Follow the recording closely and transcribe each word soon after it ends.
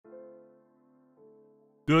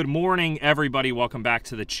Good morning, everybody. Welcome back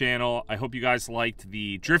to the channel. I hope you guys liked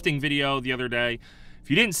the drifting video the other day. If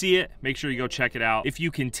you didn't see it, make sure you go check it out. If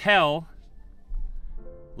you can tell,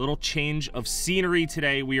 little change of scenery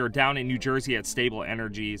today. We are down in New Jersey at Stable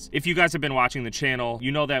Energies. If you guys have been watching the channel,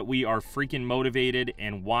 you know that we are freaking motivated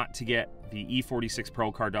and want to get the E46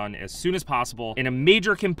 Pro car done as soon as possible. And a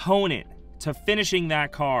major component to finishing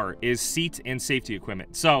that car is seat and safety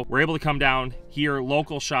equipment. So we're able to come down here,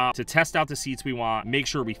 local shop, to test out the seats we want, make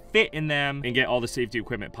sure we fit in them, and get all the safety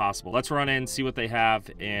equipment possible. Let's run in, see what they have,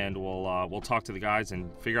 and we'll talk to the guys and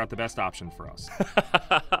figure out the best option for us.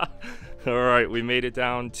 All right, we made it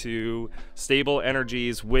down to Stable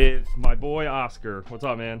Energies with my boy Oscar. What's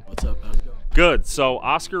up, man? What's up? How's it going? Good. So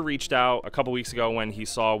Oscar reached out a couple weeks ago when he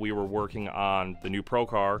saw we were working on the new Pro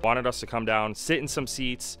car, wanted us to come down, sit in some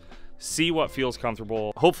seats, see what feels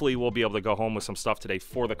comfortable. Hopefully we'll be able to go home with some stuff today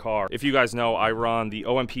for the car. If you guys know, I run the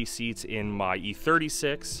OMP seats in my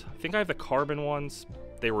E46. I think I have the carbon ones.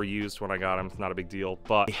 They were used when I got them. It's not a big deal.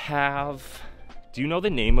 But I have, do you know the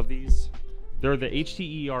name of these? They're the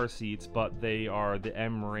HTER seats, but they are the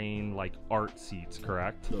M-Rain like art seats,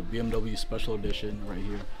 correct? The BMW Special Edition right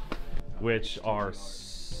here. Which are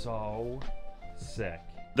so sick.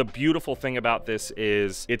 The beautiful thing about this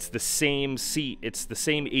is it's the same seat. It's the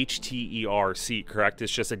same HTER seat, correct?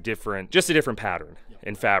 It's just a different pattern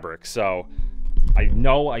in fabric. So I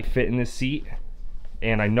know I fit in this seat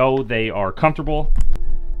and I know they are comfortable.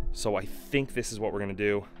 So I think this is what we're gonna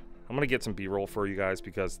do. I'm gonna get some B-roll for you guys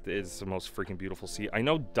because it's the most freaking beautiful seat. I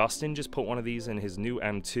know Dustin just put one of these in his new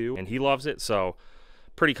M2 and he loves it. So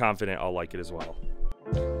pretty confident I'll like it as well.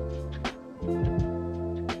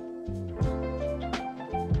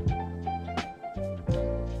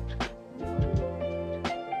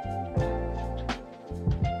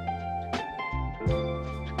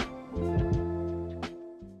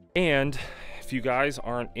 And if you guys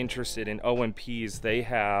aren't interested in OMPs, they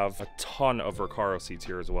have a ton of Recaro seats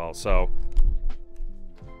here as well. So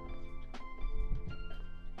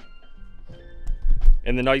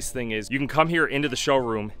and the nice thing is you can come here into the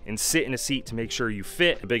showroom and sit in a seat to make sure you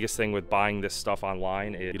fit. The biggest thing with buying this stuff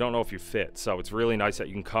online is you don't know if you fit. So it's really nice that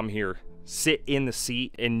you can come here, sit in the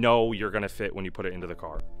seat, and know you're gonna fit when you put it into the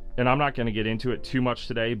car. And I'm not gonna get into it too much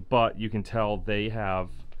today, but you can tell they have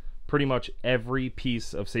pretty much every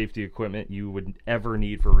piece of safety equipment you would ever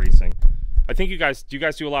need for racing. I think you guys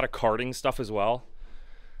do a lot of karting stuff as well?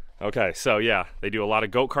 Okay, so yeah, they do a lot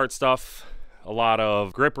of go-kart stuff, a lot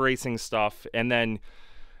of grip racing stuff, and then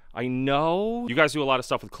I know you guys do a lot of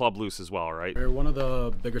stuff with Club Loose as well, right? We're one of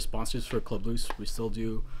the bigger sponsors for Club Loose. We still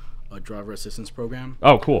do a driver assistance program.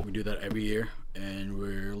 Oh, cool. We do that every year, and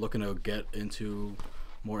we're looking to get into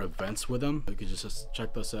more events with them. You can just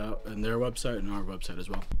check us out on their website and our website as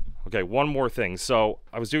well. Okay, one more thing. So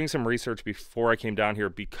I was doing some research before I came down here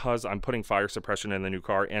because I'm putting fire suppression in the new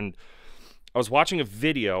car, and I was watching a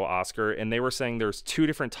video, Oscar, and they were saying there's two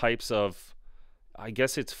different types of, I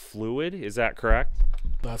guess it's fluid, is that correct?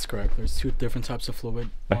 That's correct. There's two different types of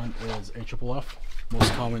fluid. One is AFFF,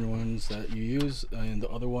 most common ones that you use, and the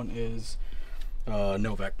other one is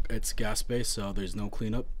Novec. It's gas-based, so there's no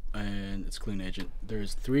cleanup, and it's clean agent.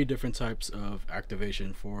 There's three different types of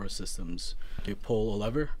activation for systems. You pull a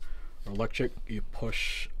lever, or electric, you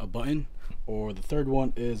push a button, or the third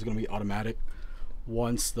one is going to be automatic.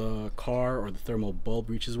 Once the car or the thermal bulb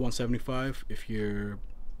reaches 175, if you're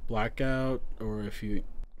blackout or if you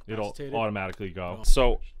it'll automatically go.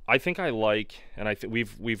 So I think I like, and I think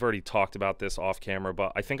we've already talked about this off camera,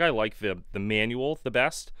 but I think I like the manual the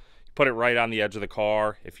best. You put it right on the edge of the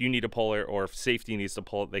car. If you need to pull it or if safety needs to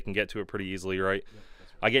pull it, they can get to it pretty easily, right? Yeah,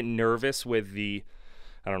 that's right. I get nervous with the,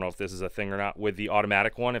 I don't know if this is a thing or not, with the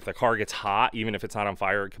automatic one. If the car gets hot, even if it's not on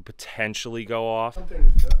fire, it could potentially go off.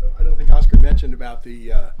 Something I don't think Oscar mentioned about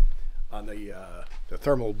the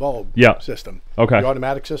thermal bulb system. Okay. The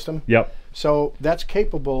automatic system. Yep. So that's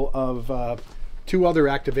capable of two other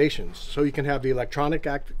activations. So you can have the electronic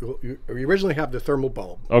you originally have the thermal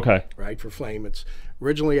bulb. Okay. Right, for flame. It's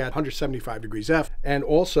originally at 175 degrees F. And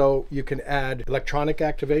also you can add electronic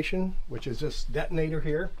activation, which is this detonator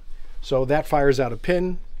here. So that fires out a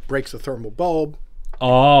pin, breaks the thermal bulb.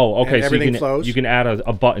 Oh, okay. And everything flows. You can add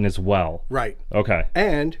a button as well. Right. Okay.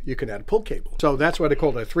 And you can add a pull cable. So that's why they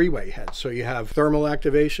call it a three-way head. So you have thermal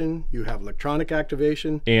activation, you have electronic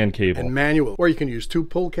activation, and cable. And manual. Or you can use two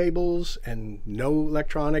pull cables and no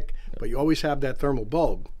electronic, but you always have that thermal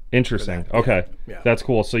bulb. Interesting. Okay. Yeah. That's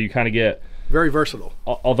cool. So you kind of get... Very versatile.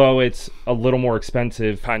 Although it's a little more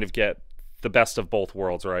expensive, kind of get the best of both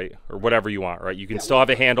worlds, right? Or whatever you want, right? You can still have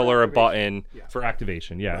a handle or a button for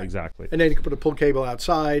activation. Yeah, right. Exactly. And then you can put a pull cable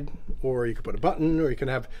outside, or you can put a button, or you can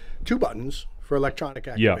have two buttons for electronic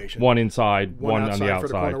Yeah, activation. one inside, one outside on the outside. for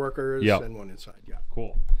the corner workers, Yep. and one inside. Yeah.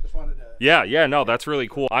 Cool. Just wanted to... Yeah, no, that's really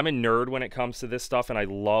cool. I'm a nerd when it comes to this stuff, and I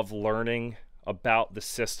love learning about the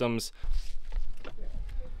systems.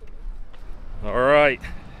 All right,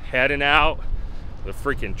 heading out with a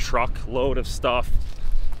freaking truckload of stuff.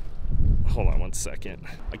 Hold on one second.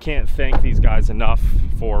 I can't thank these guys enough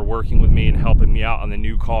for working with me and helping me out on the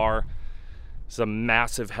new car. It's a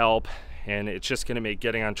massive help, and it's just gonna make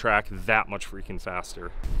getting on track that much freaking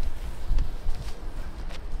faster.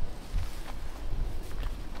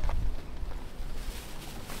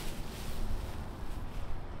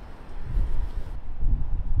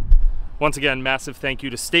 Once again, massive thank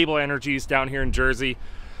you to Stable Energies down here in Jersey.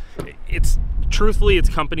 Truthfully, it's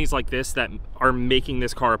companies like this that are making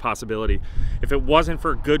this car a possibility. If it wasn't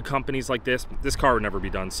for good companies like this car would never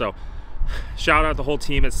be done. So shout out the whole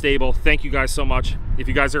team at Stable. Thank you guys so much. If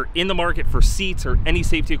you guys are in the market for seats or any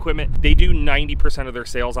safety equipment, they do 90% of their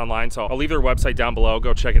sales online. So I'll leave their website down below,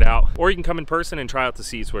 go check it out. Or you can come in person and try out the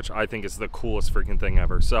seats, which I think is the coolest freaking thing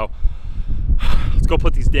ever. So let's go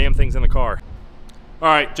put these damn things in the car. All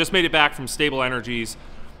right, just made it back from Stable Energies,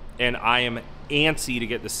 and I am antsy to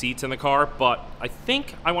get the seats in the car, but I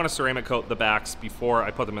think I want to ceramic coat the backs before I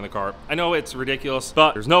put them in the car. I know it's ridiculous,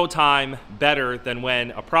 but there's no time better than when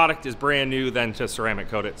a product is brand new than to ceramic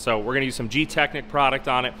coat it. So we're gonna use some G-Technic product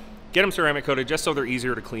on it, get them ceramic coated just so they're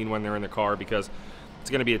easier to clean when they're in the car, because it's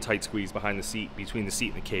gonna be a tight squeeze behind the seat, between the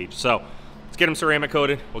seat and the cage. So let's get them ceramic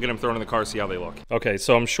coated. We'll get them thrown in the car, see how they look. Okay,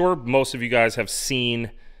 so I'm sure most of you guys have seen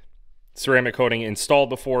ceramic coating installed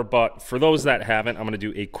before, but for those that haven't, I'm going to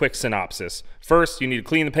do a quick synopsis. First, you need to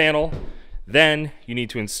clean the panel, then you need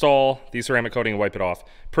to install the ceramic coating and wipe it off.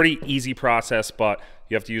 Pretty easy process, but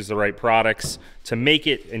you have to use the right products to make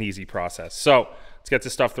it an easy process. So let's get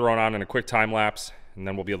this stuff thrown on in a quick time lapse, and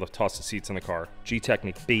then we'll be able to toss the seats in the car.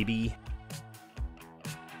 G-Technic, baby.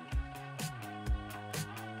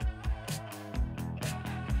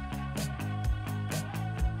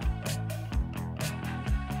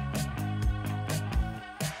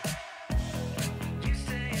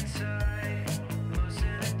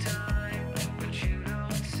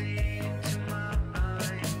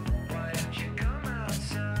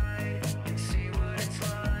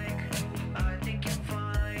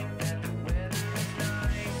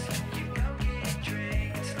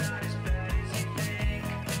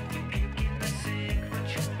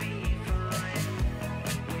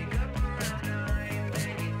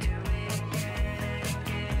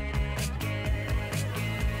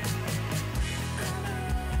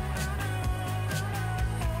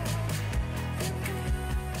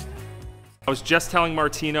 I was just telling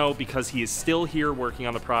Martino, because he is still here working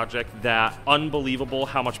on the project, that unbelievable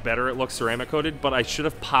how much better it looks ceramic coated, but I should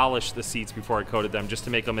have polished the seats before I coated them just to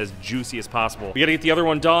make them as juicy as possible. We gotta get the other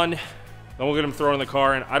one done, then we'll get them thrown in the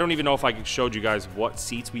car, and I don't even know if I showed you guys what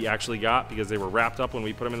seats we actually got because they were wrapped up when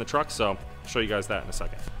we put them in the truck, so I'll show you guys that in a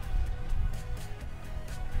second.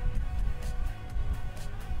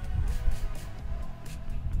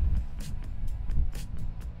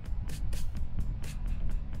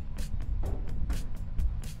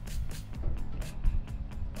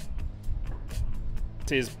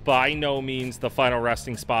 Is by no means the final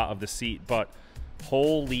resting spot of the seat, but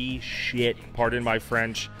holy shit, pardon my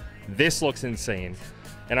French, this looks insane.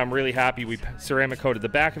 And I'm really happy we ceramic coated the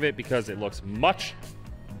back of it because it looks much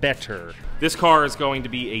better. This car is going to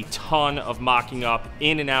be a ton of mocking up,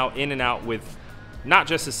 in and out with not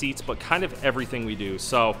just the seats, but kind of everything we do.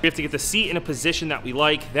 So we have to get the seat in a position that we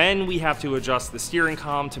like, then we have to adjust the steering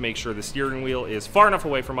column to make sure the steering wheel is far enough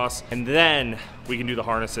away from us, and then we can do the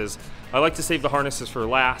harnesses. I like to save the harnesses for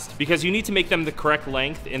last because you need to make them the correct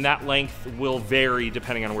length, and that length will vary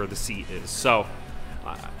depending on where the seat is. So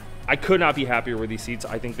I could not be happier with these seats.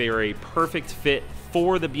 I think they are a perfect fit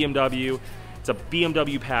for the BMW. It's a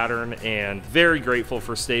BMW pattern, and very grateful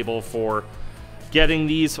for Stable for getting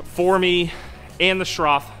these for me, and the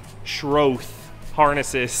Schroth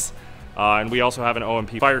harnesses. And we also have an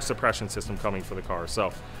OMP fire suppression system coming for the car.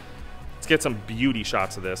 So let's get some beauty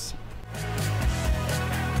shots of this.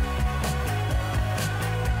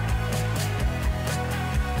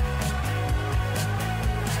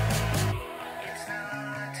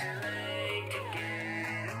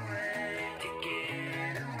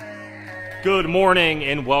 Good morning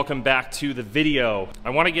and welcome back to the video. I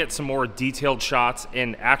want to get some more detailed shots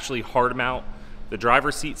and actually hard mount the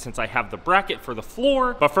driver's seat since I have the bracket for the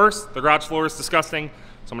floor. But first, the garage floor is disgusting,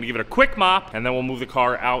 so I'm gonna give it a quick mop and then we'll move the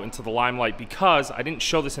car out into the limelight, because I didn't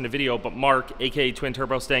show this in the video, but Mark, aka Twin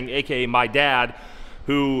Turbo Stang, aka my dad,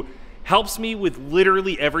 who helps me with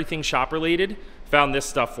literally everything shop related, found this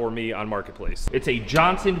stuff for me on Marketplace. It's a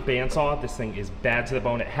Johnson bandsaw. This thing is bad to the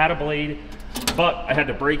bone. It had a blade, but I had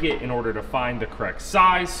to break it in order to find the correct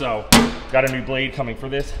size. So got a new blade coming for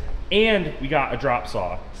this. And we got a drop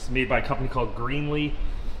saw. It's made by a company called Greenlee.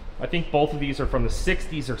 I think both of these are from the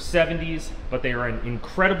 60s or 70s, but they are in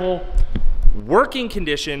incredible working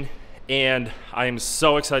condition, and I am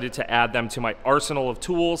so excited to add them to my arsenal of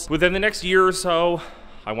tools. Within the next year or so,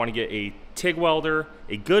 I want to get a TIG welder,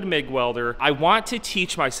 a good MIG welder. I want to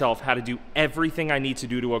teach myself how to do everything I need to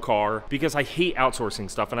do to a car, because I hate outsourcing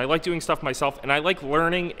stuff and I like doing stuff myself, and I like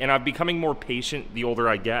learning, and I'm becoming more patient the older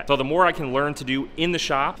I get. So the more I can learn to do in the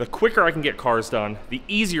shop, the quicker I can get cars done, the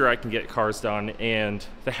easier I can get cars done, and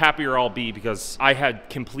the happier I'll be because I had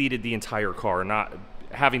completed the entire car, not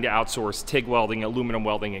having to outsource TIG welding, aluminum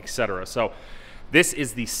welding, etc. So this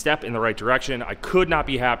is the step in the right direction. I could not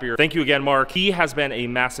be happier. Thank you again, Mark. He has been a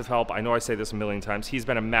massive help. I know I say this a million times. He's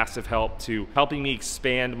been a massive help to helping me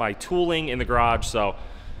expand my tooling in the garage. So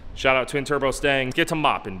shout out Twin Turbo Stang. Get to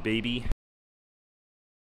mopping, baby.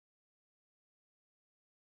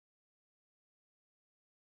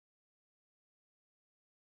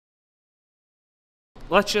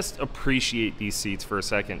 Let's just appreciate these seats for a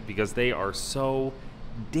second because they are so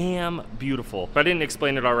damn beautiful. If I didn't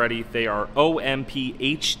explain it already, they are OMP-HTER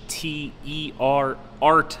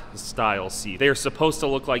art style seats. They are supposed to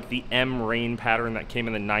look like the M rain pattern that came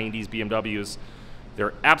in the 90s BMWs.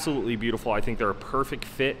 They're absolutely beautiful. I think they're a perfect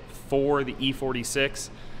fit for the E46.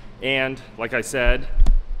 And like I said,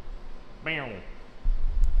 bam,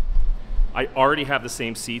 I already have the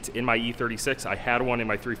same seats in my E36. I had one in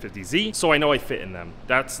my 350Z, so I know I fit in them.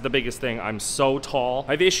 That's the biggest thing. I'm so tall.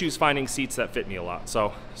 I have issues finding seats that fit me a lot.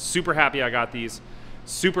 So super happy I got these.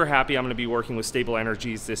 Super happy I'm gonna be working with Stable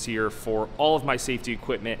Energies this year for all of my safety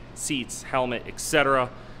equipment, seats, helmet, etc.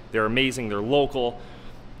 They're amazing, they're local,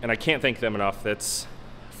 and I can't thank them enough. That's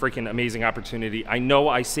a freaking amazing opportunity. I know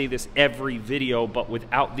I say this every video, but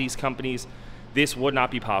without these companies, this would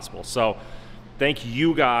not be possible. So thank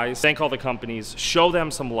you guys, thank all the companies, show them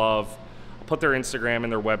some love. I'll put their Instagram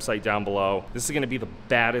and their website down below. This is gonna be the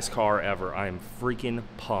baddest car ever. I am freaking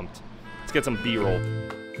pumped. Let's get some B-roll.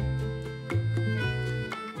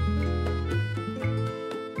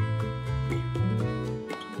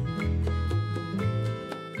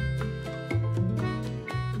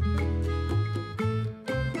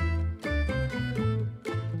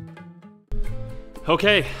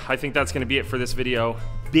 Okay, I think that's gonna be it for this video.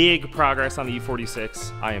 Big progress on the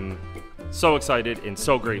E46. I am so excited and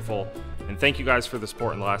so grateful. And thank you guys for the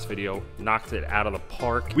support in the last video. Knocked it out of the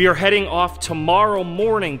park. We are heading off tomorrow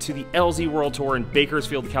morning to the LZ World Tour in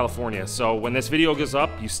Bakersfield, California. So when this video goes up,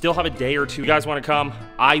 you still have a day or two. You guys wanna come?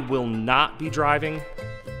 I will not be driving.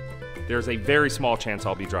 There's a very small chance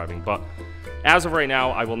I'll be driving, but as of right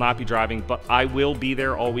now, I will not be driving, but I will be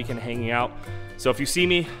there all weekend hanging out. So if you see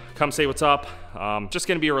me, come say what's up. Just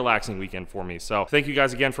gonna be a relaxing weekend for me. So thank you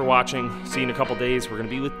guys again for watching. See you in a couple days. We're gonna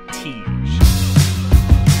be with Tej.